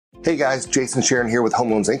Hey guys, Jason Sharon here with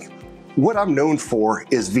Home Loans Inc. What I'm known for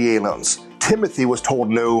is VA loans. Timothy was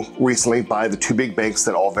told no recently by the two big banks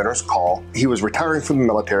that all vendors call. He was retiring from the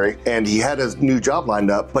military and he had a new job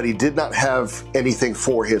lined up, but he did not have anything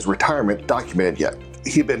for his retirement documented yet.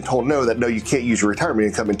 He'd been told no, you can't use your retirement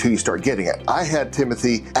income until you start getting it. I had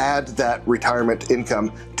Timothy add that retirement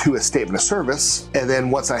income to a statement of service, and then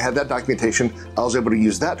once I had that documentation, I was able to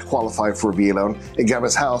use that to qualify for a VA loan and get him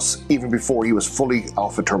his house even before he was fully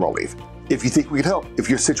off of turmoil leave. If you think we could help, if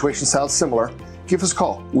your situation sounds similar, give us a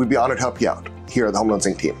call. We'd be honored to help you out here at the Home Loans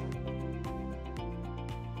Inc. team.